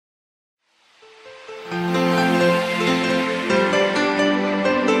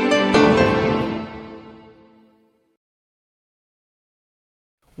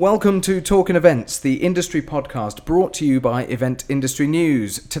Welcome to Talking Events, the industry podcast brought to you by Event Industry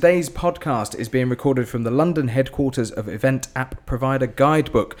News. Today's podcast is being recorded from the London headquarters of event app provider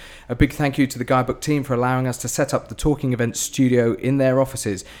Guidebook. A big thank you to the Guidebook team for allowing us to set up the Talking Events studio in their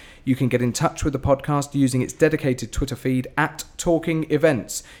offices. You can get in touch with the podcast using its dedicated Twitter feed at Talking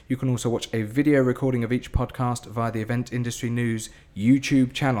Events. You can also watch a video recording of each podcast via the Event Industry News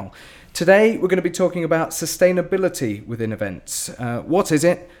YouTube channel. Today, we're going to be talking about sustainability within events. What is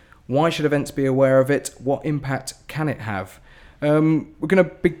it? Why should events be aware of it? What impact can it have? We're going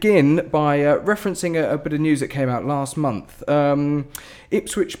to begin by referencing a bit of news that came out last month.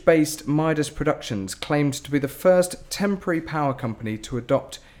 Ipswich-based Midas Productions claimed to be the first temporary power company to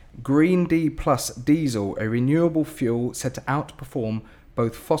adopt Green D Plus diesel, a renewable fuel said to outperform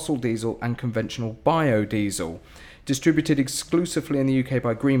both fossil diesel and conventional biodiesel. Distributed exclusively in the UK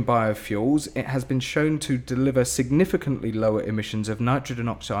by Green Biofuels, it has been shown to deliver significantly lower emissions of nitrogen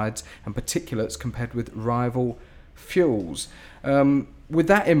oxides and particulates compared with rival fuels. With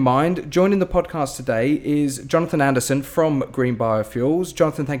that in mind, joining the podcast today is Jonathan Anderson from Green Biofuels.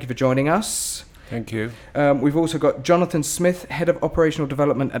 Jonathan, thank you for joining us. Thank you. We've also got Jonathan Smith, Head of Operational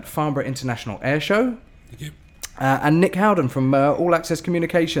Development at Farnborough International Airshow. Thank you. And Nick Howden from All Access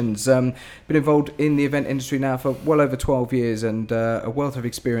Communications. Been involved in the event industry now for well over 12 years and a wealth of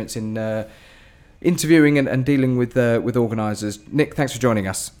experience in interviewing and dealing with organisers. Nick, thanks for joining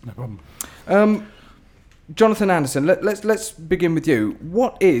us. No problem. Jonathan Anderson, let's begin with you.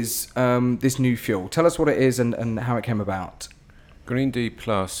 What is this new fuel? Tell us what it is and how it came about. Green D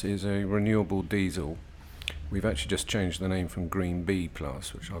Plus is a renewable diesel. We've actually just changed the name from Green B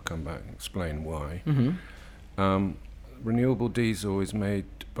Plus, which I'll come back and explain why. Mm-hmm. Renewable diesel is made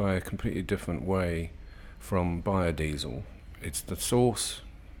by a completely different way from biodiesel. It's the source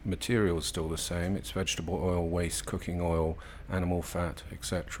material is still the same. It's vegetable oil, waste cooking oil, animal fat,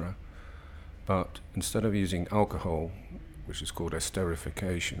 etc. But instead of using alcohol, which is called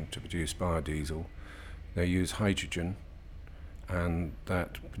esterification, to produce biodiesel, they use hydrogen, and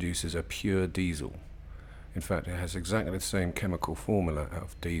that produces a pure diesel. In fact, it has exactly the same chemical formula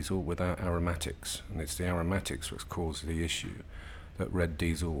of diesel without aromatics, and it's the aromatics which cause the issue that red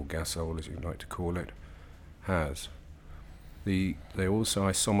diesel, or gasoil as you'd like to call it, has. They also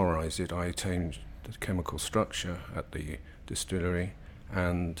isomerized it. I changed the chemical structure at the distillery,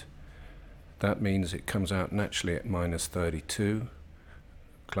 and that means it comes out naturally at minus 32,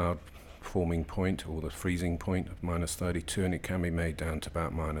 cloud forming point, or the freezing point of minus 32, and it can be made down to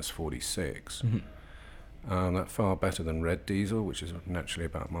about minus 46. Mm-hmm. That's far better than red diesel, which is naturally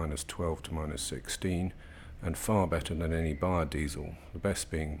about minus 12 to minus 16, and far better than any biodiesel, the best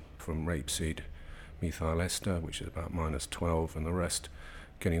being from rapeseed methyl ester, which is about minus 12, and the rest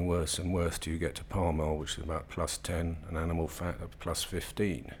getting worse and worse till you get to palm oil, which is about plus 10, and animal fat of plus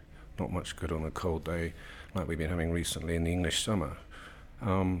 15. Not much good on a cold day like we've been having recently in the English summer.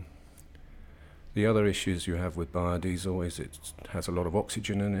 The other issues you have with biodiesel is it has a lot of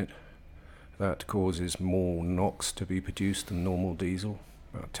oxygen in it. That causes more NOx to be produced than normal diesel,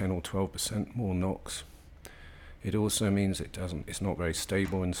 about 10 or 12% more NOx. It also means it's not very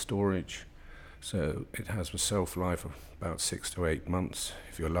stable in storage, so it has a shelf life of about 6 to 8 months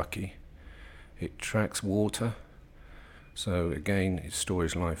if you're lucky. It tracks water, so again its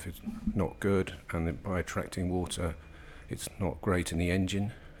storage life is not good, and by attracting water it's not great in the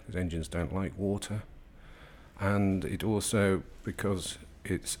engine, because engines don't like water. And it also, because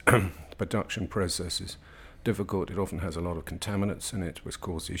its production process is difficult, it often has a lot of contaminants in it, which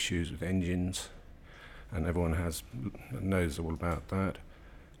cause issues with engines, and everyone knows all about that.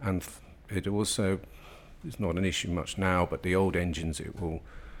 And it also is not an issue much now, but the old engines, it will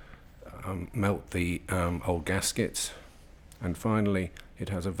melt the old gaskets. And finally, it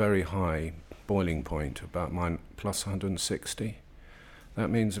has a very high boiling point, about plus 160. That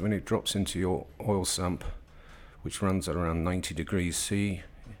means when it drops into your oil sump, which runs at around 90 degrees C,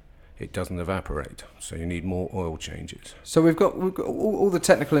 it doesn't evaporate, so you need more oil changes. So we've got all the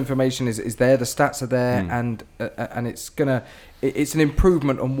technical information is there, the stats are there, and it's an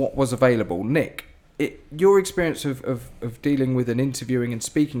improvement on what was available. Nick, your experience of dealing with and interviewing and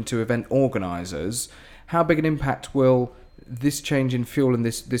speaking to event organisers, how big an impact will this change in fuel and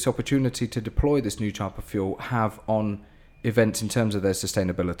this opportunity to deploy this new type of fuel have on events in terms of their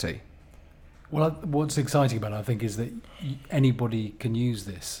sustainability? Well, what's exciting about it, I think, is that anybody can use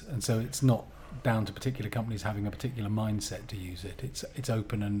this, and so it's not down to particular companies having a particular mindset to use it. It's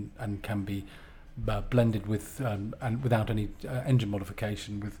open and can be blended with and without any engine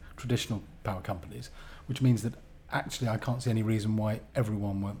modification with traditional power companies, which means that actually I can't see any reason why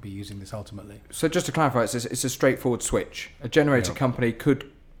everyone won't be using this ultimately. So just to clarify, it's a straightforward switch. A generator company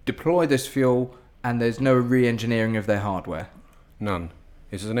could deploy this fuel and there's no re-engineering of their hardware? None.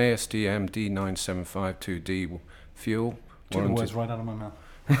 It's an ASTM D9752D fuel. Took the words right out of my mouth.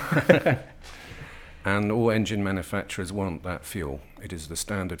 And all engine manufacturers want that fuel. It is the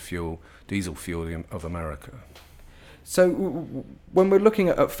standard fuel, diesel fuel of America. So when we're looking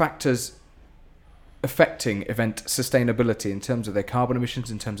at factors affecting event sustainability in terms of their carbon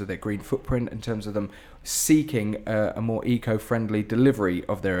emissions, in terms of their green footprint, in terms of them seeking a more eco-friendly delivery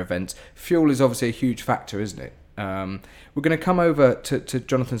of their events, fuel is obviously a huge factor, isn't it? We're going to come over to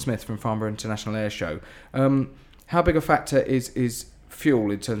Jonathan Smith from Farnborough International Air Show. How big a factor is fuel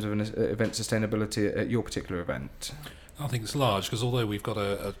in terms of an event sustainability at your particular event? I think it's large, because although we've got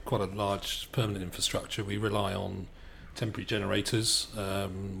quite a large permanent infrastructure, we rely on temporary generators.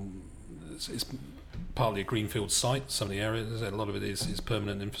 It's partly a greenfield site. Some of the areas, a lot of it is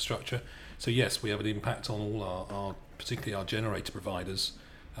permanent infrastructure. So yes, we have an impact on all our particularly our generator providers,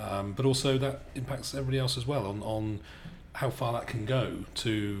 but also that impacts everybody else as well on how far that can go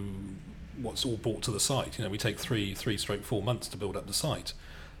to what's all brought to the site. We take 3-4 months to build up the site.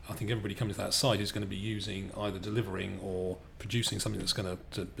 I think everybody coming to that site is going to be using, either delivering or producing something that's going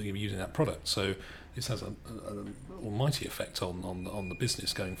to be using that product. So this has an almighty effect on the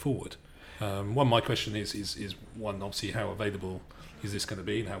business going forward. My question is one, obviously, how available is this going to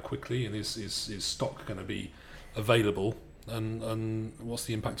be and how quickly, and is stock going to be available, and what's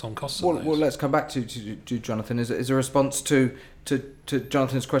the impact on costs? Well, let's come back to Jonathan. Is a response to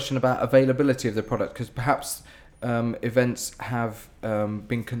Jonathan's question about availability of the product, because perhaps events have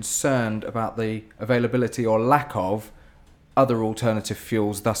been concerned about the availability or lack of other alternative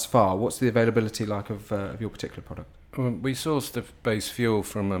fuels thus far. What's the availability like of your particular product? We source the base fuel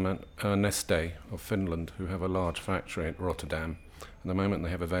from Neste of Finland, who have a large factory at Rotterdam. At the moment, they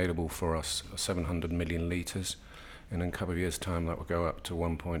have available for us 700 million litres, and in a couple of years' time, that will go up to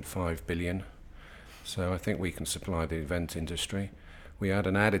 1.5 billion. So I think we can supply the event industry. We add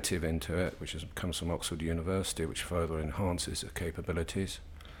an additive into it, which comes from Oxford University, which further enhances the capabilities.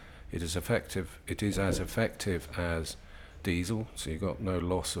 It is effective. It is as effective as diesel, so you've got no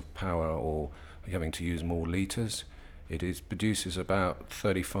loss of power or having to use more litres. It produces about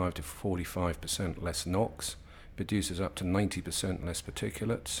 35 to 45% less NOx, produces up to 90% less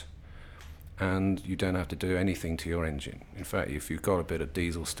particulates, and you don't have to do anything to your engine. In fact, if you've got a bit of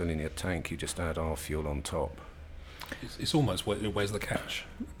diesel still in your tank, you just add our fuel on top. It's almost where's the catch?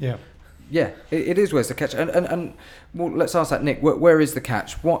 Yeah. Yeah, it is where's the catch. And well, let's ask that, Nick. Where is the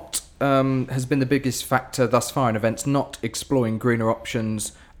catch? What has been the biggest factor thus far in events not exploring greener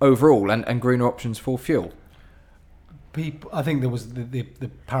options overall and greener options for fuel? I think there was the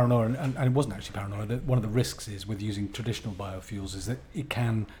paranoia, and it wasn't actually paranoia. That one of the risks is with using traditional biofuels is that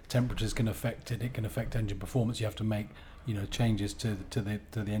temperatures can affect it. It can affect engine performance. You have to make changes to the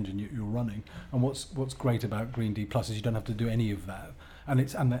engine you're running. And what's great about Green D Plus is you don't have to do any of that. And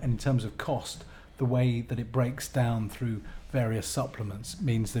in terms of cost, the way that it breaks down through various supplements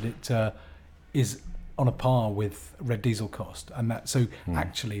means that it is on a par with red diesel cost, and that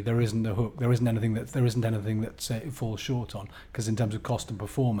actually there isn't a hook, there isn't anything that it falls short on, because in terms of cost and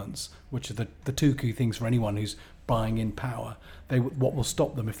performance, which are the two key things for anyone who's buying in power, what will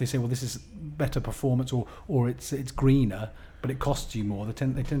stop them if they say, well, this is better performance or it's greener but it costs you more, they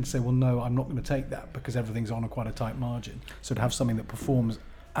tend to say, well, no, I'm not going to take that because everything's on quite a tight margin. So to have something that performs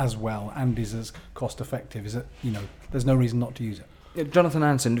as well and is as cost effective is there's no reason not to use it. Jonathan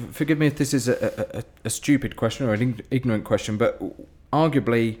Anson, forgive me if this is a stupid question or an ignorant question, but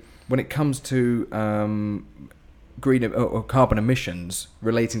arguably when it comes to green or carbon emissions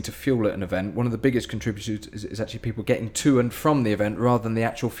relating to fuel at an event, one of the biggest contributors is actually people getting to and from the event rather than the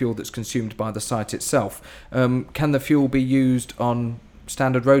actual fuel that's consumed by the site itself. Can the fuel be used on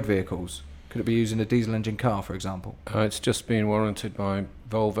standard road vehicles? Could it be used in a diesel engine car, for example? It's just been warranted by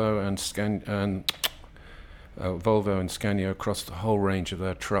Volvo and Scania across the whole range of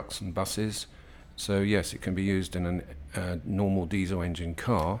their trucks and buses. So yes, it can be used in a normal diesel engine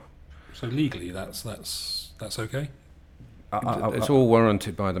car. So legally, that's okay? It's all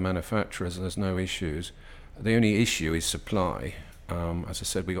warranted by the manufacturers. There's no issues. The only issue is supply. As I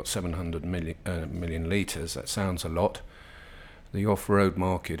said, we got 700 million litres. That sounds a lot. The off-road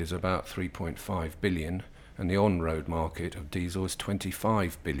market is about 3.5 billion, and the on-road market of diesel is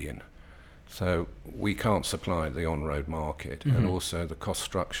 25 billion. So we can't supply the on-road market, and also the cost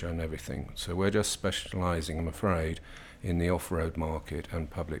structure and everything. So we're just specialising, I'm afraid, in the off-road market and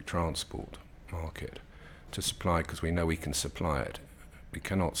public transport market to supply, because we know we can supply it. We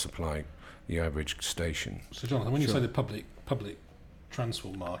cannot supply the average station. So Jonathan, when you say the public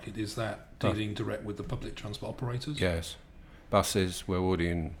transport market, is that dealing direct with the public transport operators? Yes. buses. We're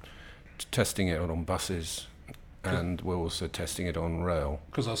already testing it on buses, and we're also testing it on rail.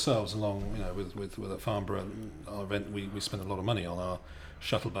 Because ourselves, along with at Farnborough, our event, we spend a lot of money on our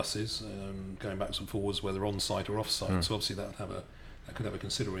shuttle buses, going backwards and forwards, whether on site or off site. So obviously that could have a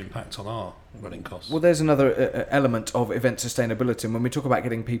considerable impact on our running costs. Well, there's another element of event sustainability, and when we talk about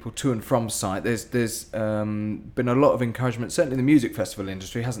getting people to and from site, there's been a lot of encouragement, certainly in the music festival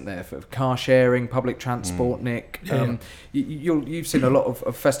industry, hasn't there, for car sharing, public transport, Nick. You've seen a lot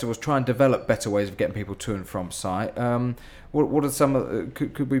of festivals try and develop better ways of getting people to and from site. What are some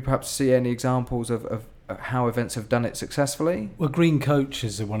could we perhaps see any examples of how events have done it successfully? Well, Green Coach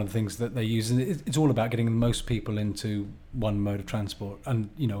is one of the things that they use, and it's all about getting most people into one mode of transport, and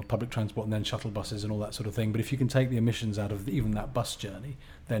public transport, and then shuttle buses and all that sort of thing. But if you can take the emissions out of even that bus journey,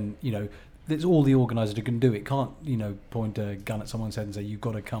 then it's all the organiser who can do. It can't point a gun at someone's head and say you've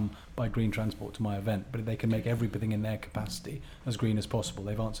got to come by green transport to my event, but they can make everything in their capacity as green as possible.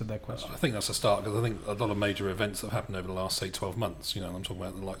 They've answered their question. I think that's a start, because I think a lot of major events that have happened over the last, say, 12 months, and I'm talking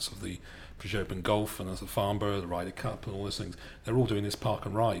about the likes of the British Open Golf and the Farnborough, the Ryder Cup and all those things, they're all doing this park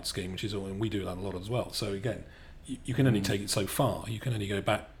and ride scheme, and we do that a lot as well. So again, you can only take it so far. You can only go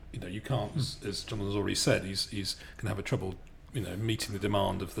back, you can't, as John has already said, he's can have a trouble meeting the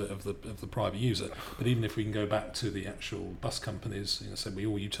demand of the private user. But even if we can go back to the actual bus companies, so we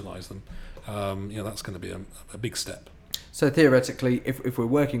all utilise them, that's going to be a big step. So theoretically, if we're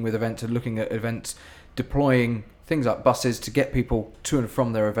working with events and looking at events deploying things like buses to get people to and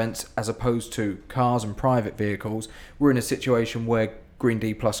from their events, as opposed to cars and private vehicles, we're in a situation where Green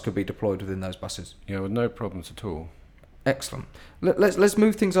D Plus could be deployed within those buses. Yeah, with no problems at all. Excellent. Let's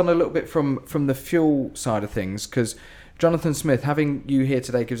move things on a little bit from the fuel side of things, because Jonathan Smith, having you here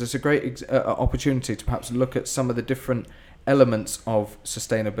today gives us a great opportunity to perhaps look at some of the different elements of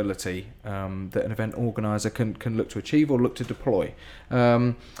sustainability that an event organiser can look to achieve or look to deploy.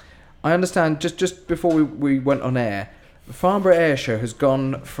 I understand, just before we went on air, Farnborough Airshow has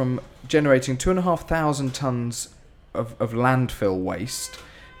gone from generating 2,500 tonnes of landfill waste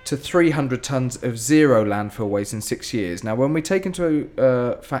to 300 tonnes of zero landfill waste in 6 years. Now, when we take into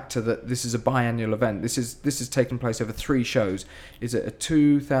factor that this is a biannual event, this is taking place over 3 shows, is it a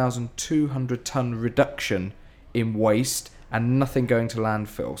 2,200 tonne reduction in waste and nothing going to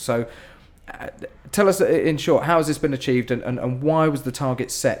landfill? So tell us, in short, how has this been achieved, and why was the target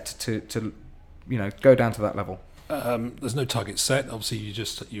set to go down to that level? There's no target set. Obviously,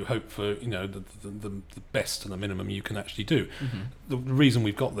 you hope for the best and the minimum you can actually do. Mm-hmm. The reason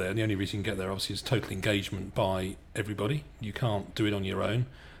we've got there, the only reason you can get there, obviously, is total engagement by everybody. You can't do it on your own.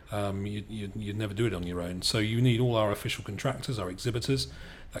 You'd never do it on your own. So you need all our official contractors, our exhibitors.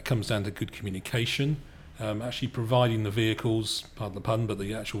 That comes down to good communication, actually providing the vehicles, pardon the pun, but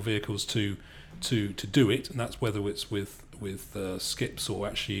the actual vehicles to do it, and that's whether it's with skips or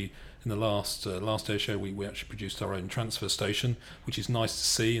actually. In the last air show, we actually produced our own transfer station, which is nice to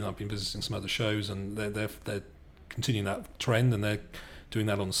see. And I've been visiting some other shows, and they're continuing that trend, and they're doing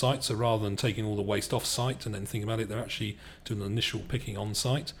that on site. So rather than taking all the waste off site and then thinking about it, they're actually doing an initial picking on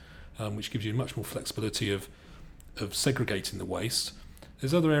site, which gives you much more flexibility of segregating the waste.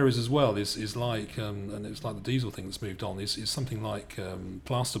 There's other areas as well. Is like and it's like the diesel thing that's moved on. Is something like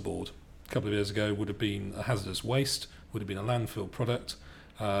plasterboard. A couple of years ago would have been a hazardous waste, would have been a landfill product.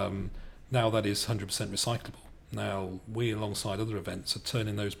 Now that is 100% recyclable. Now we, alongside other events, are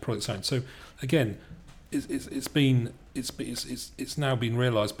turning those products out. So again, it's now been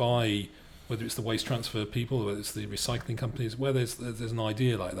realised by whether it's the waste transfer people or whether it's the recycling companies, where there's an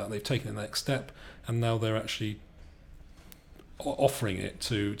idea like that, they've taken the next step, and now they're actually offering it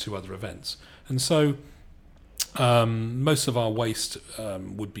to other events. And so most of our waste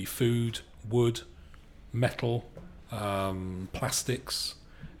would be food, wood, metal, plastics.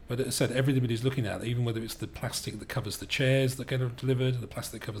 But as I said, everybody's looking at it, even whether it's the plastic that covers the chairs that get delivered, the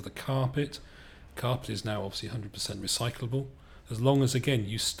plastic that covers the carpet. Carpet is now obviously 100% recyclable, as long as, again,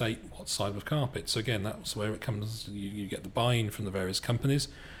 you state what side of carpet. So again, that's where it comes, you get the buy-in from the various companies,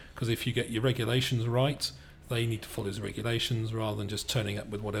 because if you get your regulations right, they need to follow those regulations rather than just turning up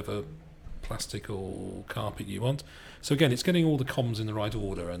with whatever plastic or carpet you want. So again, it's getting all the comms in the right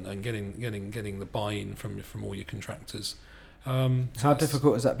order and getting the buy-in from all your contractors. How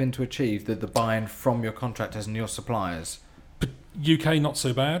difficult has that been to achieve, the buy-in from your contractors and your suppliers? UK, not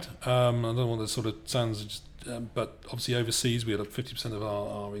so bad. I don't know what that sort of sounds, but obviously overseas, we had 50% of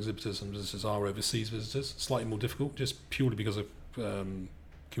our exhibitors and visitors are overseas visitors. Slightly more difficult, just purely because of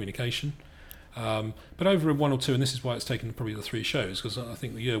communication. But over 1 or 2, and this is why it's taken probably the 3 shows, because I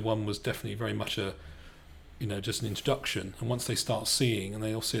think the year 1 was definitely very much a just an introduction. And once they start seeing, and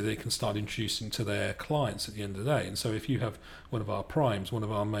they can start introducing to their clients at the end of the day. And so if you have one of our primes, one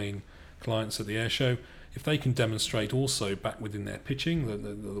of our main clients at the air show, if they can demonstrate also back within their pitching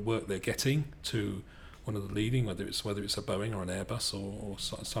the work they're getting to one of the leading, whether it's a Boeing or an Airbus or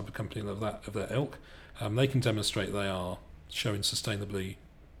some type of company of their ilk, they can demonstrate they are showing sustainably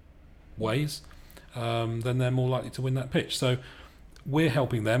ways, then they're more likely to win that pitch. So we're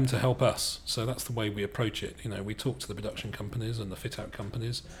helping them to help us. So that's the way we approach it. We talk to the production companies and the fit out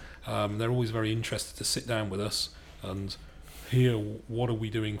companies. They're always very interested to sit down with us and hear what are we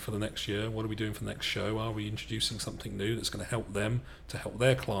doing for the next year, what are we doing for the next show, are we introducing something new that's going to help them, to help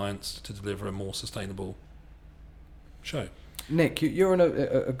their clients to deliver a more sustainable show. Nick, you're in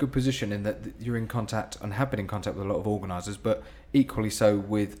a good position in that you're in contact and have been in contact with a lot of organisers, but equally so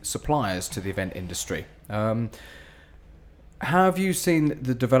with suppliers to the event industry. How have you seen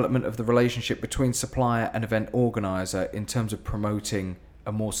the development of the relationship between supplier and event organiser in terms of promoting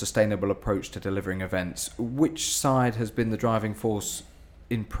a more sustainable approach to delivering events? Which side has been the driving force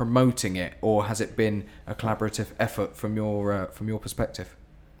in promoting it, or has it been a collaborative effort from your perspective?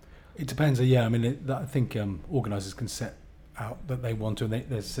 It depends. Yeah, I mean, I think organisers can set out that they want to, and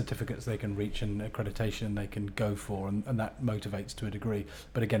there's certificates they can reach and accreditation they can go for, and that motivates to a degree.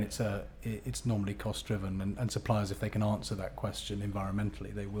 But again, it's normally cost driven, and suppliers, if they can answer that question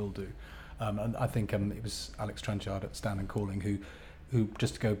environmentally, they will do. And I think it was Alex Trenchard at Stand and Calling who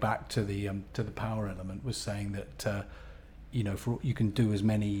just to go back to the power element, was saying that you can do as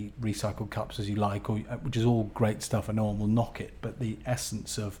many recycled cups as you like, which is all great stuff, and no one will knock it. But the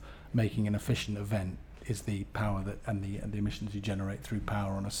essence of making an efficient event is the power and the emissions you generate through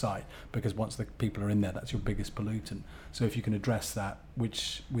power on a site, because once the people are in there, that's your biggest pollutant. So if you can address that,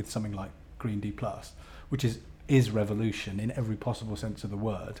 which with something like Green D+, which is revolution in every possible sense of the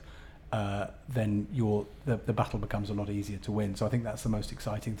word, then the battle becomes a lot easier to win. So I think that's the most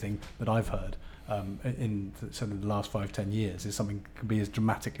exciting thing that I've heard in the last 5-10 years, is something can be as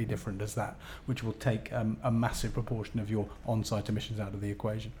dramatically different as that, which will take a massive proportion of your on-site emissions out of the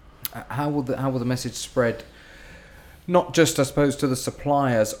equation. How will the message spread, not just, I suppose, to the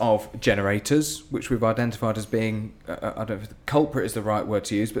suppliers of generators, which we've identified as being, I don't know if the culprit is the right word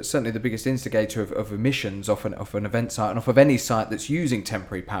to use, but certainly the biggest instigator of emissions off an event site and off of any site that's using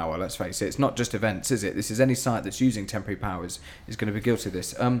temporary power. Let's face it, it's not just events, is it? This is any site that's using temporary power is going to be guilty of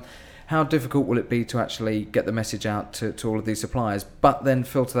this. How difficult will it be to actually get the message out to all of these suppliers, but then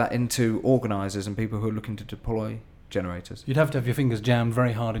filter that into organisers and people who are looking to deploy generators? You'd have to have your fingers jammed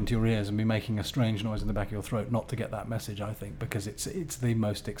very hard into your ears and be making a strange noise in the back of your throat not to get that message, I think, because it's the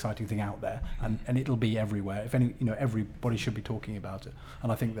most exciting thing out there, and it'll be everywhere. If everybody should be talking about it,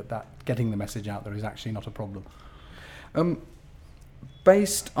 and I think that getting the message out there is actually not a problem.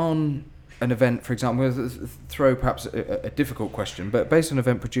 Based on an event, for example, we'll throw perhaps a difficult question, but based on an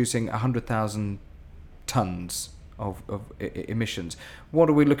event producing 100,000 tonnes of emissions, what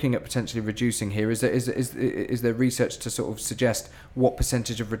are we looking at potentially reducing here? Is there research to sort of suggest what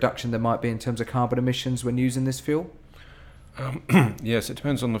percentage of reduction there might be in terms of carbon emissions when using this fuel? Yes, it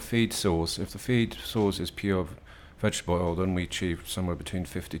depends on the feed source. If the feed source is pure vegetable oil, then we achieve somewhere between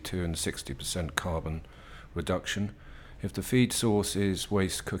 52 and 60% carbon reduction. If the feed source is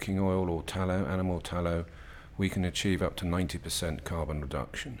waste cooking oil or tallow, animal tallow, we can achieve up to 90% carbon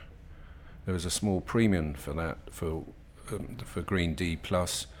reduction. There is a small premium for that for Green D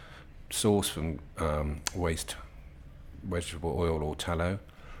Plus, sourced from waste vegetable oil or tallow,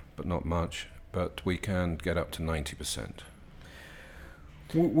 but not much. But we can get up to 90%.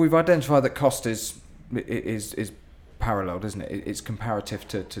 We've identified that cost is paralleled, isn't it? It's comparative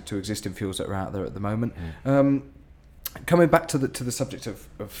to existing fuels that are out there at the moment. Coming back to the subject of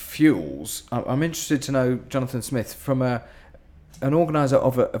fuels, I'm interested to know, Jonathan Smith, from an organiser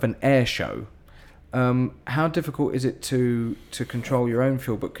of an air show, how difficult is it to control your own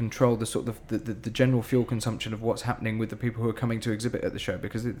fuel, but control the sort of the general fuel consumption of what's happening with the people who are coming to exhibit at the show?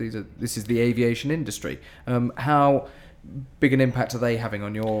 Because this is the aviation industry. How big an impact are they having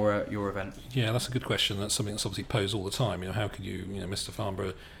on your event? Yeah, that's a good question. That's something that's obviously posed all the time. How could you, Mr.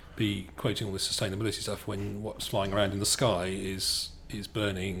 Farnborough, be quoting all this sustainability stuff when what's flying around in the sky is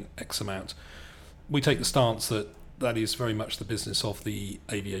burning X amount? We take the stance that is very much the business of the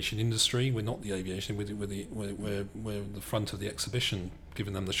aviation industry. We're not the aviation. We're the front of the exhibition,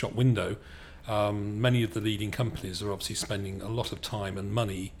 giving them the shop window. Many of the leading companies are obviously spending a lot of time and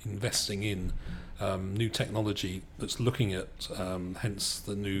money investing in new technology that's looking at, hence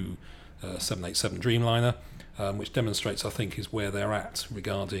the new 787 Dreamliner, which demonstrates, I think, is where they're at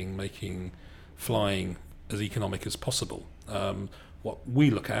regarding making flying as economic as possible. What we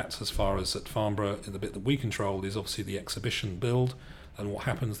look at, as far as at Farnborough, the bit that we control is obviously the exhibition build and what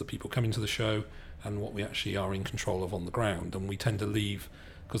happens, the people coming to the show, and what we actually are in control of on the ground. And we tend to leave,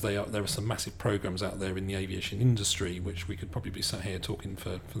 because there are some massive programs out there in the aviation industry, which we could probably be sat here talking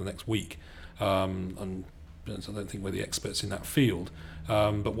for the next week. And so I don't think we're the experts in that field.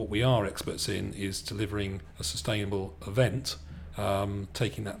 But what we are experts in is delivering a sustainable event,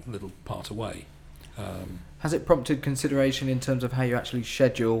 taking that little part away. Has it prompted consideration in terms of how you actually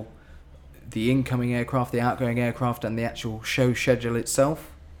schedule the incoming aircraft, the outgoing aircraft, and the actual show schedule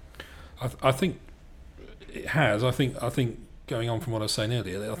itself? I think it has. I think going on from what I was saying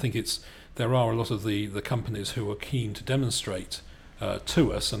earlier, I think there are a lot of the companies who are keen to demonstrate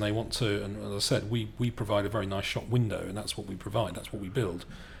to us, and they want to. And as I said, we provide a very nice shop window, and that's what we provide. That's what we build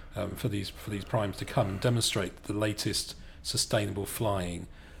for these primes to come and demonstrate the latest sustainable flying.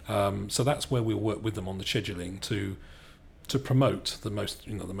 So that's where we'll work with them on the scheduling to promote the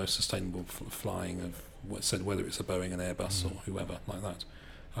most sustainable flying of whether it's a Boeing, an Airbus, or whoever like that.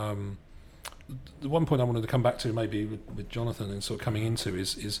 The one point I wanted to come back to, maybe with Jonathan and sort of coming into,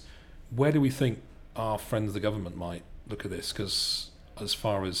 is where do we think our friends the government might look at this? Because as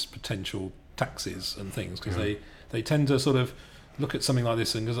far as potential taxes and things, because they tend to sort of look at something like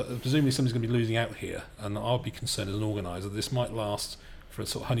this, and because presumably somebody's going to be losing out here, and I'll be concerned as an organiser this might last for a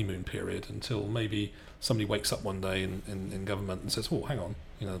sort of honeymoon period until maybe somebody wakes up one day in government and says, "Oh, hang on,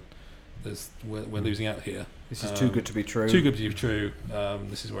 we're losing out here. This is too good to be true. Too good to be true.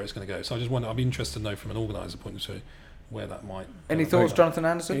 This is where it's going to go." So I just wonder, I'd be interested to know from an organiser point of view where that might. Any thoughts, Jonathan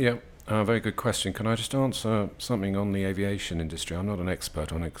Anderson? Yeah, very good question. Can I just answer something on the aviation industry? I'm not an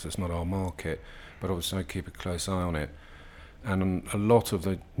expert on it because it's not our market, but obviously I keep a close eye on it. And a lot of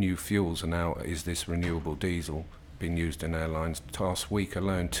the new fuels are now is this renewable diesel being used in airlines. Last week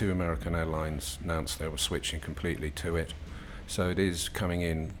alone, 2 American airlines announced they were switching completely to it. So it is coming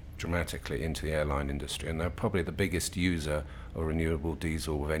in dramatically into the airline industry, and they're probably the biggest user of renewable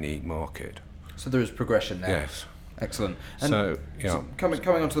diesel of any market. So there is progression there. Yes. Excellent. And so, yeah. So coming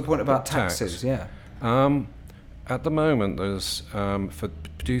on to the point about taxes, yeah. At the moment, there's for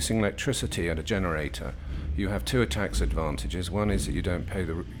producing electricity at a generator, you have 2 tax advantages. One is that you don't pay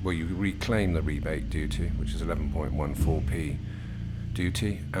you reclaim the rebate duty, which is 11.14p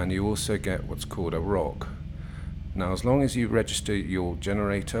duty, and you also get what's called a ROC. Now, as long as you register your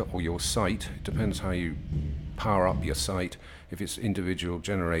generator or your site, it depends how you power up your site. If it's individual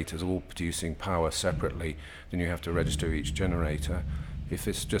generators all producing power separately, then you have to register each generator. If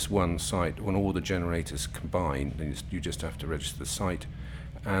it's just one site, when all the generators combine, then you just have to register the site,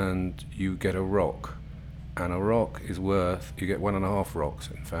 and you get a ROC. And a ROC is worth, you get 1.5 ROCs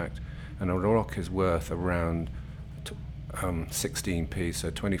in fact, and a ROC is worth around 16p,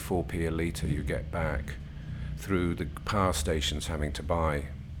 so 24p a litre you get back through the power stations having to buy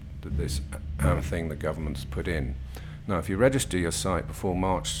this thing the government's put in. Now, if you register your site before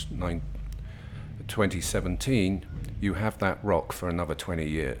March 2017, you have that ROC for another 20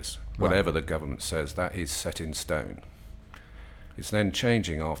 years. Right. Whatever the government says, that is set in stone. It's then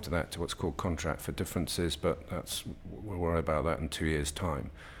changing after that to what's called contract for differences, but we'll worry about that in 2 years' time.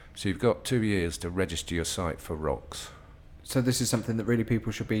 So you've got 2 years to register your site for ROCs. So this is something that really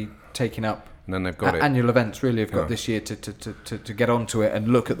people should be taking up. And then they've got annual events really have got this year to get onto it and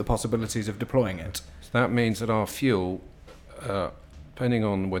look at the possibilities of deploying it. So that means that our fuel, depending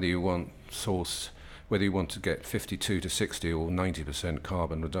on whether you want to get 52 to 60 or 90%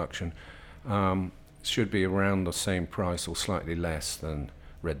 carbon reduction, should be around the same price or slightly less than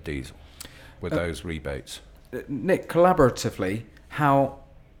red diesel with those rebates. Nick, collaboratively, how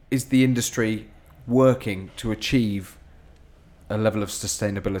is the industry working to achieve a level of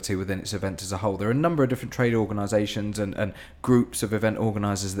sustainability within its event as a whole? There are a number of different trade organisations and groups of event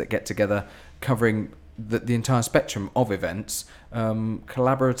organisers that get together covering the entire spectrum of events.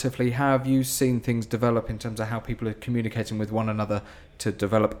 Collaboratively, how have you seen things develop in terms of how people are communicating with one another to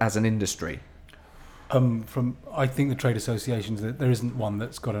develop as an industry? I think the trade associations, there isn't one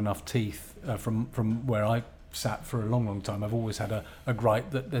that's got enough teeth. From where I sat for a long time, I've always had a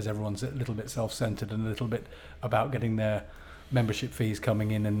gripe that everyone's a little bit self-centred and a little bit about getting their membership fees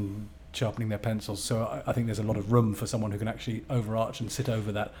coming in and sharpening their pencils. So I think there's a lot of room for someone who can actually overarch and sit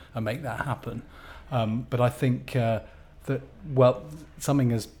over that and make that happen. But I think that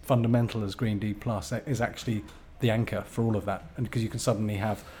something as fundamental as Green D Plus is actually the anchor for all of that, and because you can suddenly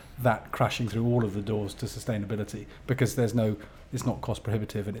have that crashing through all of the doors to sustainability, because it's not cost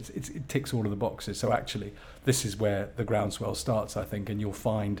prohibitive and it ticks all of the boxes. So actually, this is where the groundswell starts, I think, and you'll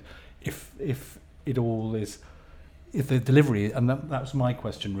find if it all is, if the delivery, and that was my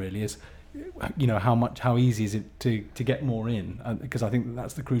question really, is how easy is it to get more in? Because I think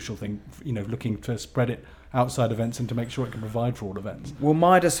that's the crucial thing, looking to spread it outside events and to make sure it can provide for all events. Well,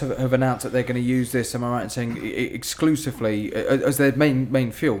 Midas have announced that they're going to use this, am I right in saying, exclusively as their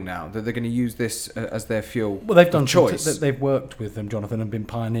main fuel now, that they're going to use this as their fuel? Well, they've done choice. They've worked with them, Jonathan, and been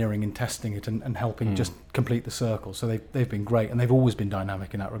pioneering in testing it and helping just complete the circle. So they've been great, and they've always been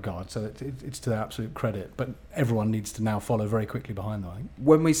dynamic in that regard. So it's to their absolute credit. But everyone needs to now follow very quickly behind them, I think.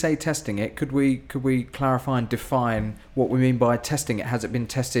 When we say testing it, could we clarify and define what we mean by testing it? Has it been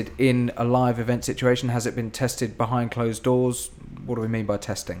tested in a live event situation? Has it been tested behind closed doors? What do we mean by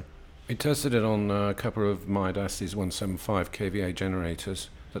testing? We tested it on a couple of Midas's 175 kVA generators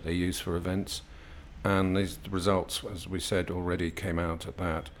that they use for events, and these results, as we said, already came out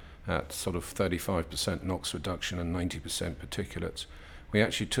at sort of 35% NOx reduction and 90% particulates.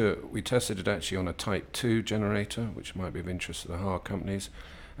 We tested it actually on a Type 2 generator, which might be of interest to the hire companies,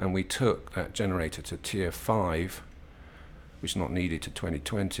 and we took that generator to Tier 5, which is not needed to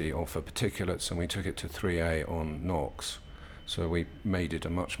 2020, or for particulates, and we took it to 3A on NOx. So we made it a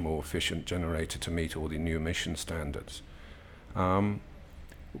much more efficient generator to meet all the new emission standards.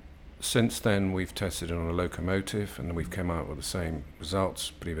 Since then, we've tested it on a locomotive, and we've come out with the same results.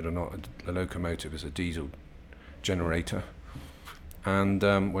 Believe it or not, a locomotive is a diesel generator. And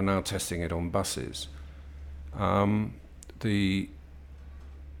we're now testing it on buses.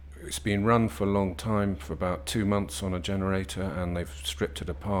 It's been run for a long time, for about 2 months on a generator, and they've stripped it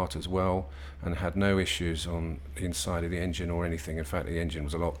apart as well and had no issues on the inside of the engine or anything. In fact, the engine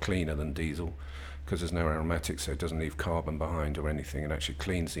was a lot cleaner than diesel because there's no aromatics, so it doesn't leave carbon behind or anything. It actually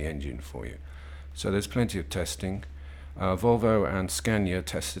cleans the engine for you. So there's plenty of testing. Volvo and Scania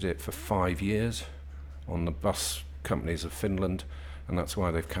tested it for 5 years on the bus companies of Finland, and that's why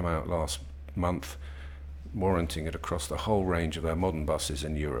they've come out last month warranting it across the whole range of their modern buses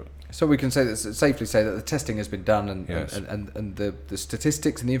in Europe. So we can safely say that the testing has been done, and yes. and the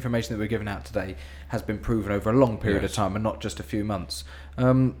statistics and the information that we're giving out today has been proven over a long period of time and not just a few months.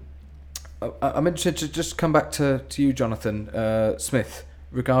 I'm interested to just come back to you, Jonathan Smith,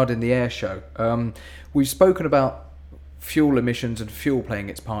 regarding the air show. We've spoken about fuel emissions and fuel playing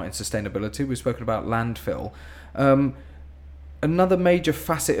its part in sustainability. We've spoken about landfill. Another major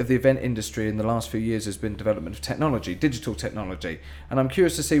facet of the event industry in the last few years has been development of technology, digital technology. And I'm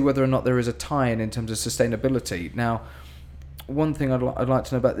curious to see whether or not there is a tie-in in terms of sustainability. Now, one thing I'd like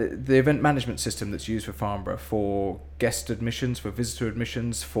to know about the event management system that's used for Farnborough, for guest admissions, for visitor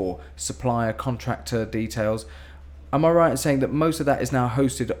admissions, for supplier, contractor details. Am I right in saying that most of that is now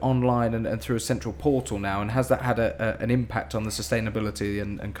hosted online and through a central portal now? And has that had an impact on the sustainability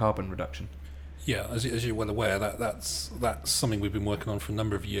and carbon reduction? Yeah, as you're well aware, that's something we've been working on for a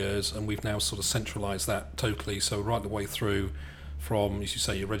number of years, and we've now sort of centralised that totally. So right the way through, from, as you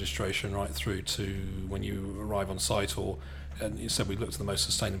say, your registration right through to when you arrive on site, and you said we looked at the most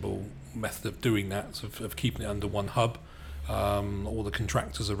sustainable method of doing that, of keeping it under one hub. All the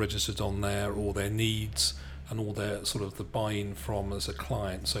contractors are registered on there, all their needs, and all their sort of the buy-in from as a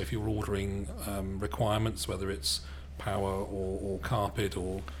client. So if you're ordering requirements, whether it's power or carpet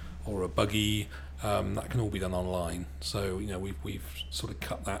or a buggy, that can all be done online. So we've sort of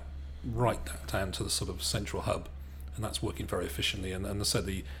cut that down to the sort of central hub, and that's working very efficiently. And as I said,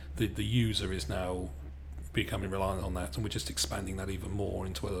 the user is now becoming reliant on that, and we're just expanding that even more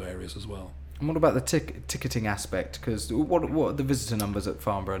into other areas as well. And what about the ticketing aspect? Because what are the visitor numbers at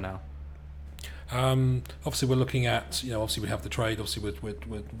Farnborough now? Obviously we're looking at, obviously we have the trade, obviously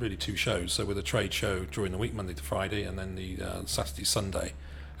we're really two shows. So with a trade show during the week, Monday to Friday, and then the Saturday, Sunday.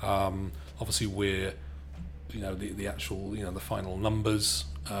 Obviously we're, the actual, the final numbers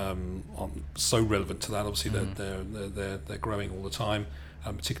aren't so relevant to that. Obviously they're growing all the time.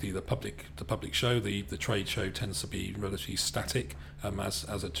 Particularly the public show, the trade show tends to be relatively static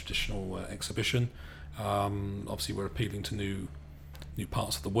as a traditional exhibition. Obviously we're appealing to new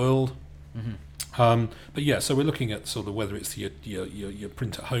parts of the world. Mm-hmm. But yeah, so we're looking at sort of whether it's your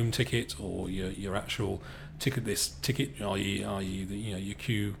print at home ticket or your actual ticket list ticket, i.e.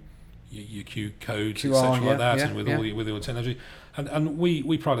 your Q codes, etc. like that, and with all the technology. And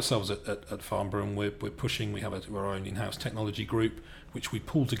we pride ourselves at Farnborough, and we're pushing. We have our own in-house technology group, which we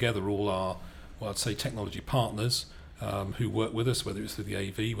pull together all our, I'd say, technology partners who work with us, whether it's through the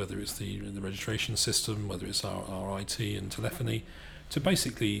AV, whether it's the registration system, whether it's our IT and telephony, to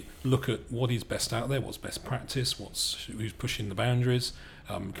basically look at what is best out there, what's best practice, who's pushing the boundaries.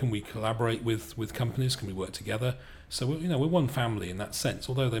 Can we collaborate with companies? Can we work together? So we're one family in that sense.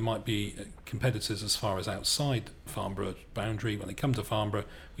 Although they might be competitors as far as outside Farnborough boundary, when they come to Farnborough,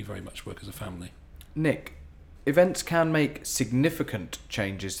 we very much work as a family. Nick, events can make significant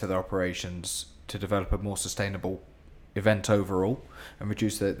changes to their operations to develop a more sustainable event overall and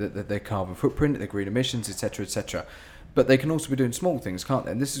reduce their carbon footprint, their green emissions, etc., etc. But they can also be doing small things, can't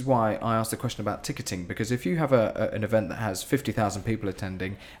they? And this is why I asked the question about ticketing, because if you have an event that has 50,000 people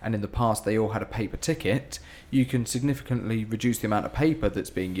attending, and in the past they all had a paper ticket, you can significantly reduce the amount of paper that's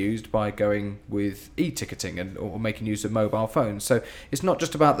being used by going with e-ticketing or making use of mobile phones. So it's not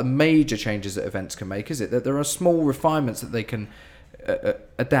just about the major changes that events can make, is it? That there are small refinements that they can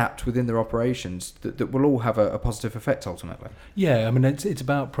adapt within their operations that will all have a positive effect ultimately. Yeah, I mean, it's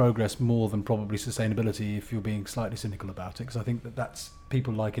about progress more than probably sustainability, if you're being slightly cynical about it, because I think that's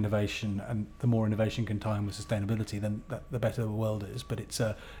people like innovation, and the more innovation can tie in with sustainability, then the better the world is. But it's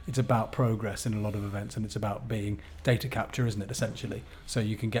about progress in a lot of events, and it's about being data capture, isn't it, essentially? So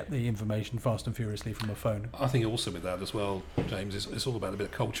you can get the information fast and furiously from a phone. I think also with that as well, James, it's all about a bit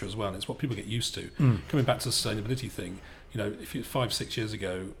of culture as well, and it's what people get used to. Coming back to the sustainability thing, you know, if 5-6 years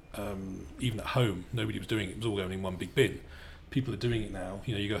ago, even at home, nobody was doing it. It was all going in one big bin. People are doing it now.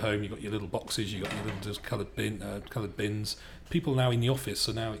 You know, you go home, you've got your little boxes, you've got your little just coloured bins. People now in the office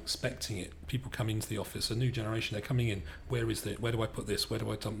are now expecting it. People come into the office, a new generation, they're coming in. Where is it? Where do I put this? Where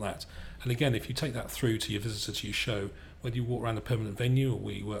do I dump that? And again, if you take that through to your visitor, to your show, whether you walk around a permanent venue or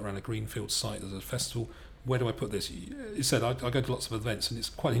we work around a greenfield site as a festival, where do I put this? You said I go to lots of events, and it's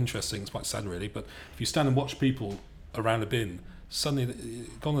quite interesting. It's quite sad, really. But if you stand and watch people around a bin, suddenly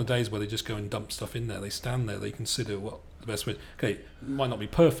gone are the days where they just go and dump stuff in there. They stand there, they consider what the best way. Okay, it might not be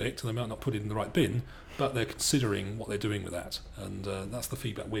perfect, and they might not put it in the right bin, but they're considering what they're doing with that, and that's the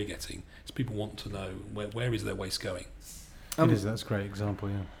feedback we're getting. Is people want to know where is their waste going. That's a great example.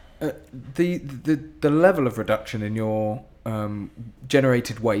 Yeah. The level of reduction in your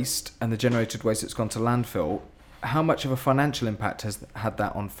generated waste and the generated waste that's gone to landfill, how much of a financial impact has had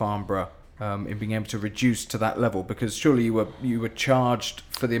that on Farnborough? In being able to reduce to that level, because surely you were charged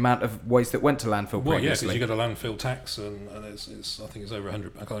for the amount of waste that went to landfill previously. Well, yes, because you get a landfill tax, and it's I think it's over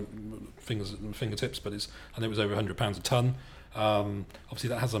 100. I can't fingertips, but I think it was over £100 a ton. Obviously,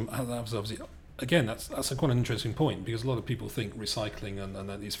 that has obviously again that's quite an interesting point, because a lot of people think recycling and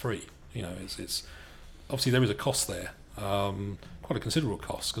that is free. You know, it's obviously there is a cost there, quite a considerable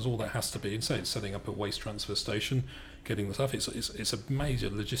cost, because all that has to be, and say it's setting up a waste transfer station, getting the stuff. It's a major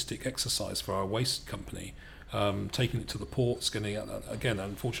logistic exercise for our waste company, taking it to the ports, getting it. Again,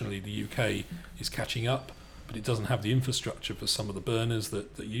 unfortunately, the UK is catching up, but it doesn't have the infrastructure for some of the burners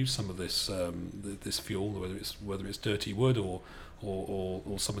that use some of this this fuel, whether it's dirty wood or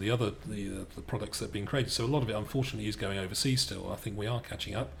some of the other the products that are being created. So a lot of it, unfortunately, is going overseas still. I think we are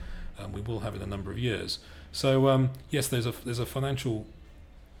catching up, and we will have in a number of years. So yes, there's a financial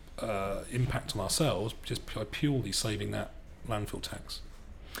impact on ourselves just by purely saving that landfill tax.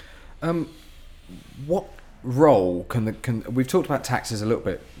 What role can we've talked about taxes a little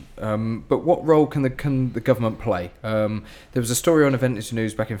bit, but what role can the government play? There was a story on Event Industry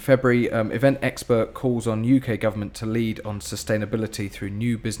News back in February. Event expert calls on UK government to lead on sustainability through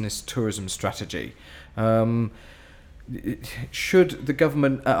new business tourism strategy. Should the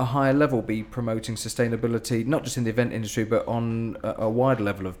government at a higher level be promoting sustainability, not just in the event industry, but on a wider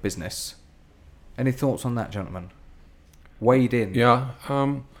level of business? Any thoughts on that, gentlemen? Wade in. Yeah,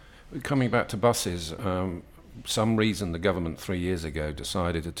 coming back to buses, some reason the government 3 years ago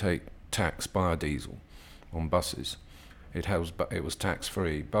decided to take tax biodiesel on buses. It was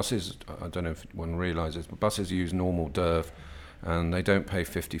tax-free. Buses, I don't know if one realises, but buses use normal DERV, and they don't pay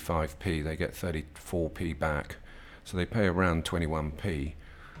 55p, they get 34p back. So they pay around 21p,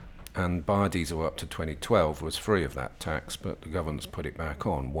 and biodiesel up to 2012 was free of that tax, but the government's put it back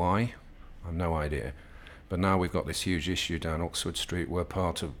on. Why? I have no idea. But now we've got this huge issue down Oxford Street. We're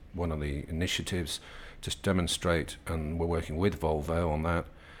part of one of the initiatives to demonstrate, and we're working with Volvo on that,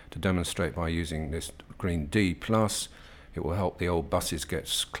 to demonstrate by using this Green D+, it will help the old buses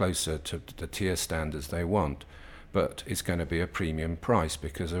get closer to the tier standards they want. But it's going to be a premium price,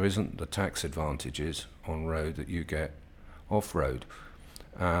 because there isn't the tax advantages on road that you get off-road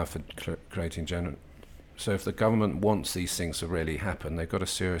for creating general. So if the government wants these things to really happen, they've got to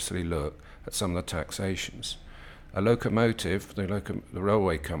seriously look at some of the taxations. A locomotive, the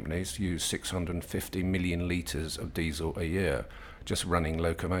railway companies use 650 million litres of diesel a year, just running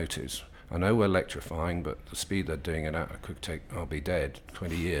locomotives. I know we're electrifying, but the speed they're doing it at could take, I'll be dead,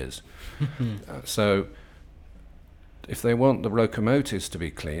 20 years. So if they want the locomotives to be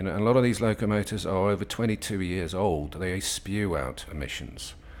clean, and a lot of these locomotives are over 22 years old, they spew out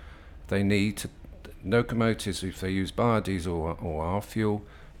emissions. They need to, locomotives, if they use biodiesel or our fuel,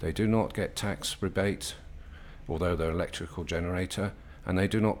 they do not get tax rebate, although they're electrical generator, and they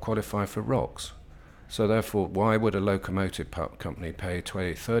do not qualify for ROCs. So therefore, why would a locomotive company pay a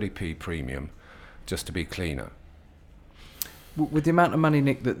 30p premium just to be cleaner? With the amount of money,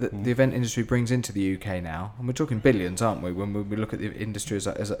 Nick, that the event industry brings into the UK now, and we're talking billions, aren't we, when we look at the industry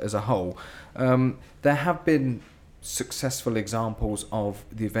as a whole, there have been successful examples of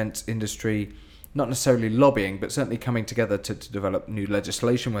the events industry not necessarily lobbying, but certainly coming together to develop new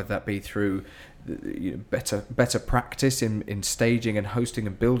legislation, whether that be through better practice in staging and hosting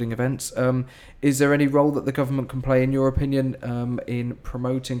and building events. Is there any role that the government can play, in your opinion, in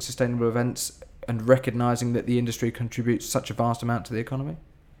promoting sustainable events and recognising that the industry contributes such a vast amount to the economy?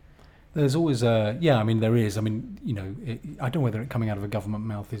 There's always there is. I mean, I don't know whether it coming out of a government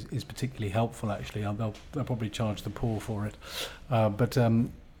mouth is particularly helpful, actually. They'll probably charge the poor for it. But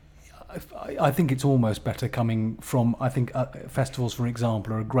I think it's almost better coming from, I think festivals, for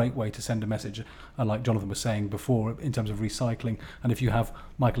example, are a great way to send a message, like Jonathan was saying before, in terms of recycling. And if you have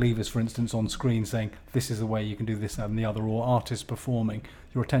Michael Eavis, for instance, on screen saying, this is the way you can do this, that and the other, or artists performing,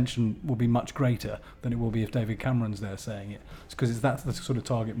 your attention will be much greater than it will be if David Cameron's there saying it. It's because that's the sort of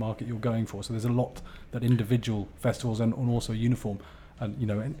target market you're going for. So there's a lot that individual festivals and also Uniform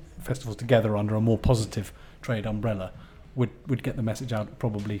and festivals together under a more positive trade umbrella would get the message out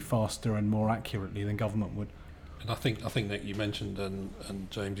probably faster and more accurately than government would. And I think Nick, you mentioned,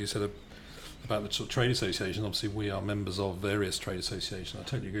 and James, you said about the sort of trade association. Obviously, we are members of various trade associations. I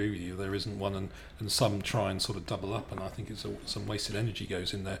totally agree with you. There isn't one, and some try and sort of double up, and I think some wasted energy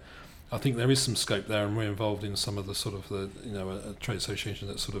goes in there. I think there is some scope there, and we're involved in some of the sort of a trade association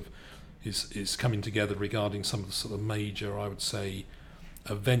that sort of is coming together regarding some of the sort of major, I would say,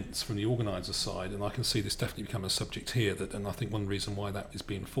 events from the organiser side, and I can see this definitely become a subject here. And I think one reason why that is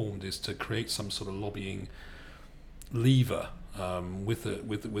being formed is to create some sort of lobbying lever with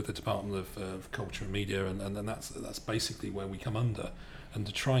the Department of Culture and Media, and that's basically where we come under, and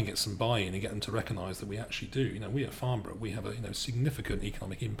to try and get some buy-in and get them to recognise that we actually do. We at Farnborough, we have a significant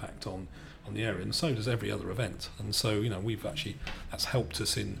economic impact on the area, and so does every other event. And so that's helped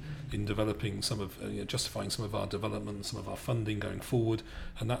us in developing some of justifying some of our development, some of our funding going forward,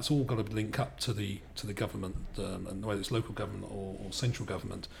 and that's all got to link up to the government, and whether it's local government or central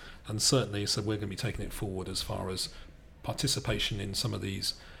government. And certainly, so we're going to be taking it forward as far as participation in some of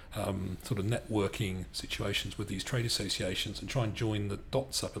these sort of networking situations with these trade associations, and try and join the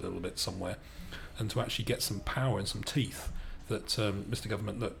dots up a little bit somewhere, and to actually get some power and some teeth that Mr.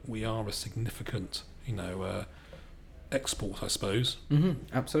 Government, look, we are a significant export, I suppose. Mm-hmm,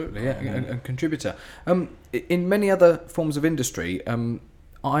 absolutely, yeah, a contributor. In many other forms of industry,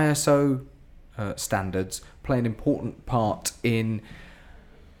 ISO standards play an important part in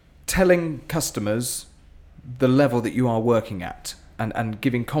telling customers the level that you are working at, and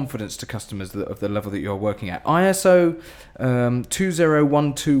giving confidence to customers of the level that you're working at. ISO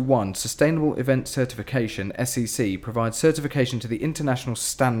 20121, Sustainable Event Certification, SEC, provides certification to the international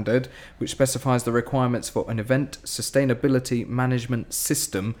standard which specifies the requirements for an event sustainability management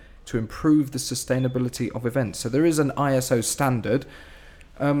system to improve the sustainability of events. So there is an ISO standard.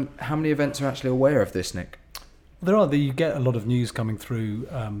 How many events are actually aware of this, Nick? There are. You get a lot of news coming through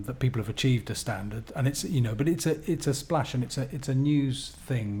that people have achieved a standard, and it's but it's a splash, and it's a news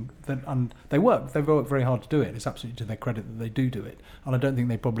thing that they work very hard to do it. It's absolutely to their credit that they do it, and I don't think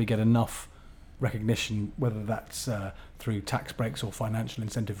they probably get enough recognition, whether that's through tax breaks or financial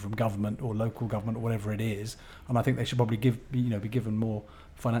incentive from government or local government or whatever it is. And I think they should probably be given more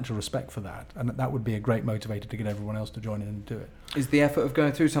financial respect for that, and that would be a great motivator to get everyone else to join in and do it. Is the effort of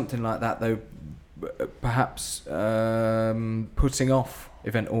going through something like that, though, perhaps putting off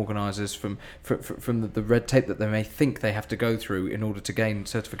event organisers from the red tape that they may think they have to go through in order to gain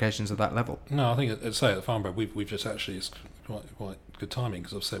certifications at that level? No, I think at Farnborough we've just actually, it's quite good timing,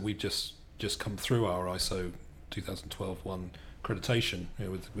 because I've said we've just come through our ISO 2012-1 accreditation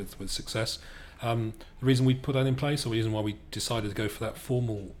with success. The reason we put that in place, or the reason why we decided to go for that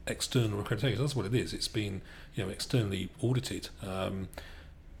formal external accreditation, that's what it is. It's been externally audited.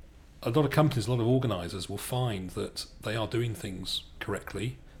 A lot of companies, a lot of organisers will find that they are doing things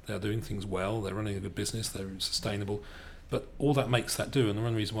correctly, they are doing things well, they're running a good business, they're sustainable, but all that makes that do, and the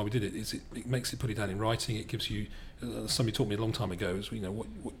one reason why we did it is it makes it put it down in writing. It gives you, somebody taught me a long time ago, is what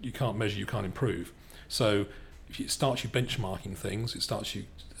you can't measure, you can't improve. So if it starts you benchmarking things, it starts you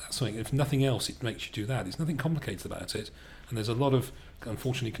something. If nothing else, it makes you do that. There's nothing complicated about it, and there's a lot of,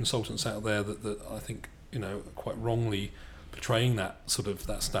 unfortunately, consultants out there that I think quite wrongly portraying that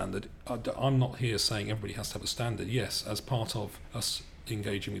standard. I'm not here saying everybody has to have a standard. Yes, as part of us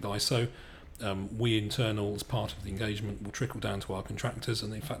engaging with ISO, we internal, as part of the engagement, will trickle down to our contractors,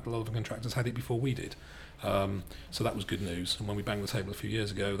 and in fact a lot of the contractors had it before we did. So that was good news, and when we banged the table a few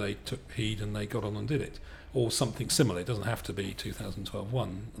years ago, they took heed and they got on and did it. Or something similar. It doesn't have to be 2012-1.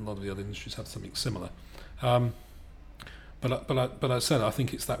 A lot of the other industries have something similar. But I said, I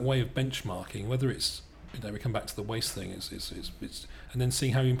think it's that way of benchmarking, whether it's, we come back to the waste thing, it's and then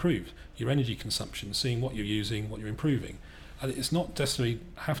seeing how you improve your energy consumption, seeing what you're using, what you're improving. And it's not necessarily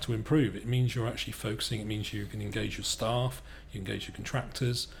have to improve. It means you're actually focusing. It means you can engage your staff, you engage your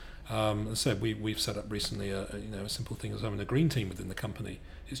contractors. As I said, we've set up recently a simple thing as having a green team within the company.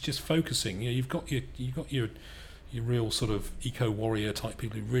 It's just focusing. You've got your real sort of eco warrior type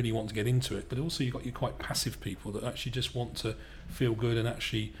people who really want to get into it, but also you've got your quite passive people that actually just want to feel good and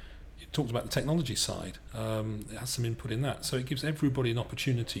actually. It talks about the technology side. It has some input in that, so it gives everybody an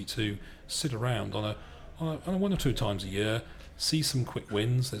opportunity to sit around on a 1 or 2 times a year, see some quick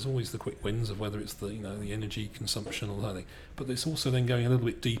wins. There's always the quick wins of whether it's the energy consumption or something, but it's also then going a little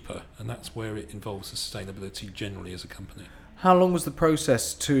bit deeper, and that's where it involves sustainability generally as a company. How long was the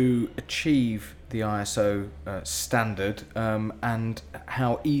process to achieve the ISO standard, and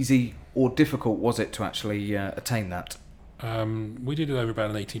how easy or difficult was it to actually attain that? We did it over about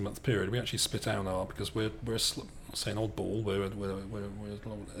an 18-month period. We actually split out because we're say an oddball.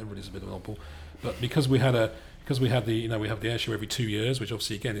 Everybody's a bit of an oddball, but because we have the air show every 2 years, which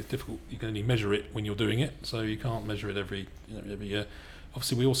obviously again is difficult. You can only measure it when you're doing it, so you can't measure it every year.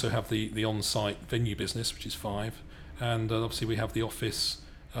 Obviously, we also have the on-site venue business, which is 5, and obviously we have the office.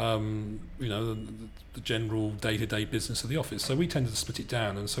 The general day-to-day business of the office. So we tended to split it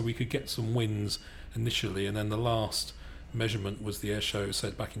down, and so we could get some wins initially, and then the last measurement was the air show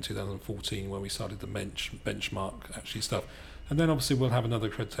said back in 2014, where we started the benchmark actually stuff, and then obviously we'll have another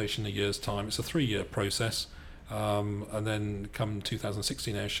accreditation in a year's time. It's a 3-year process, and then come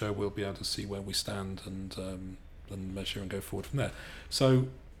 2016 air show we'll be able to see where we stand and measure and go forward from there. So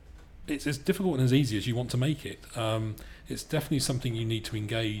it's as difficult and as easy as you want to make it. It's definitely something you need to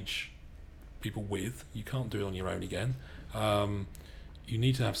engage people with. You can't do it on your own again. You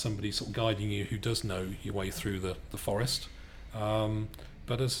need to have somebody sort of guiding you who does know your way through the forest.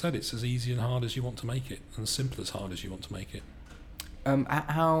 But as I said, it's as easy and hard as you want to make it, and as simple as hard as you want to make it.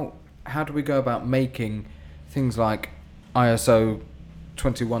 How do we go about making things like ISO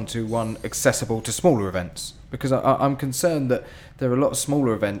 21221 accessible to smaller events? Because I'm concerned that there are a lot of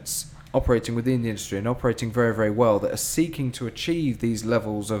smaller events operating within the industry and operating very, very well that are seeking to achieve these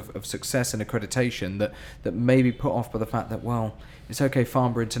levels of success and accreditation that may be put off by the fact that, well, it's okay,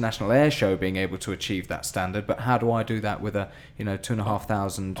 Farnborough International Air Show being able to achieve that standard, but how do I do that with a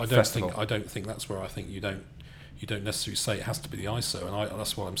 2,500 festival? I don't think that's where I think you don't necessarily say it has to be the ISO, and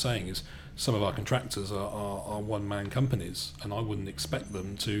that's what I'm saying is some of our contractors are one-man companies, and I wouldn't expect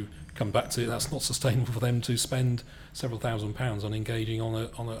them to come back to it. That's not sustainable for them to spend several £1,000s on engaging on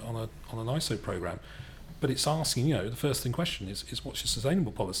an ISO program. But it's asking, the first question is what's your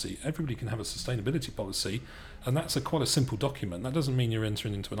sustainable policy? Everybody can have a sustainability policy, and that's quite a simple document. That doesn't mean you're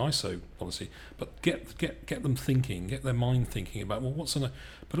entering into an ISO policy, but get them thinking, get their mind thinking about, well,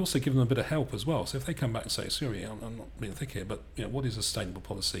 but also give them a bit of help as well. So if they come back and say, sorry, I'm not being thick here, but what is a sustainable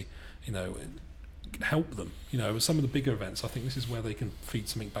policy? Help them. Some of the bigger events, I think this is where they can feed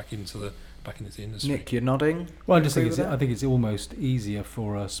something back into the industry. Nick, you're nodding. Well, I think it's almost easier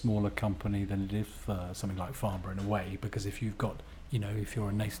for a smaller company than it is for something like Farnborough in a way, because if you've got, if you're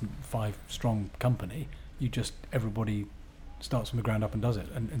a nascent 5-strong company, everybody starts from the ground up and does it,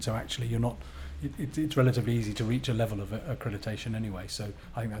 and so actually you're not. It's relatively easy to reach a level of accreditation anyway. So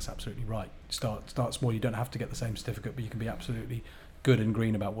I think that's absolutely right. Start small. You don't have to get the same certificate, but you can be absolutely good and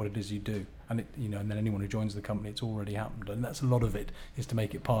green about what it is you do, and and then anyone who joins the company, it's already happened, and that's a lot of it, is to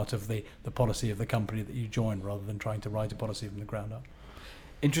make it part of the policy of the company that you join, rather than trying to write a policy from the ground up.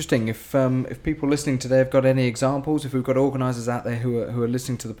 Interesting. If people listening today have got any examples, if we've got organisers out there who are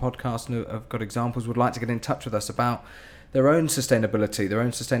listening to the podcast and have got examples, would like to get in touch with us about their own sustainability, their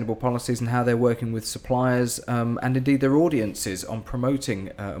own sustainable policies, and how they're working with suppliers and indeed their audiences on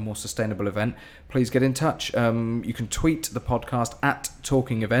promoting a more sustainable event, please get in touch. You can tweet the podcast at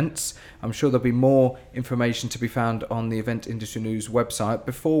Talking Events. I'm sure there'll be more information to be found on the Event Industry News website.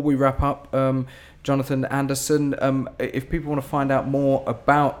 Before we wrap up, Jonathan Anderson, if people want to find out more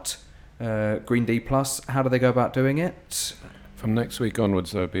about Green D Plus, how do they go about doing it? From next week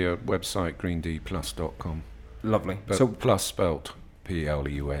onwards, there'll be a website, greendplus.com. Lovely. But so plus spelt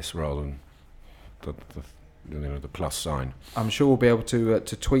Plus rather than the plus sign. I'm sure we'll be able to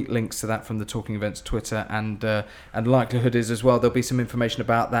tweet links to that from the Talking Events Twitter, and likelihood is as well there'll be some information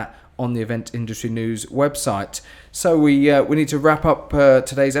about that on the Event Industry News website. So we need to wrap up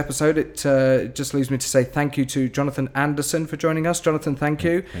today's episode. It just leaves me to say thank you to Jonathan Anderson for joining us. Jonathan, thank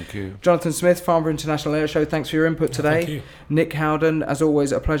you. Thank you. Jonathan Smith, Farnborough International Air Show, thanks for your input today. Thank you. Nick Howden, as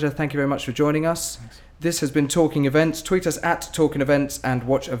always, a pleasure. Thank you very much for joining us. Thanks. This has been Talking Events. Tweet us at Talking Events and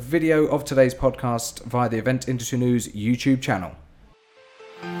watch a video of today's podcast via the Event Industry News YouTube channel.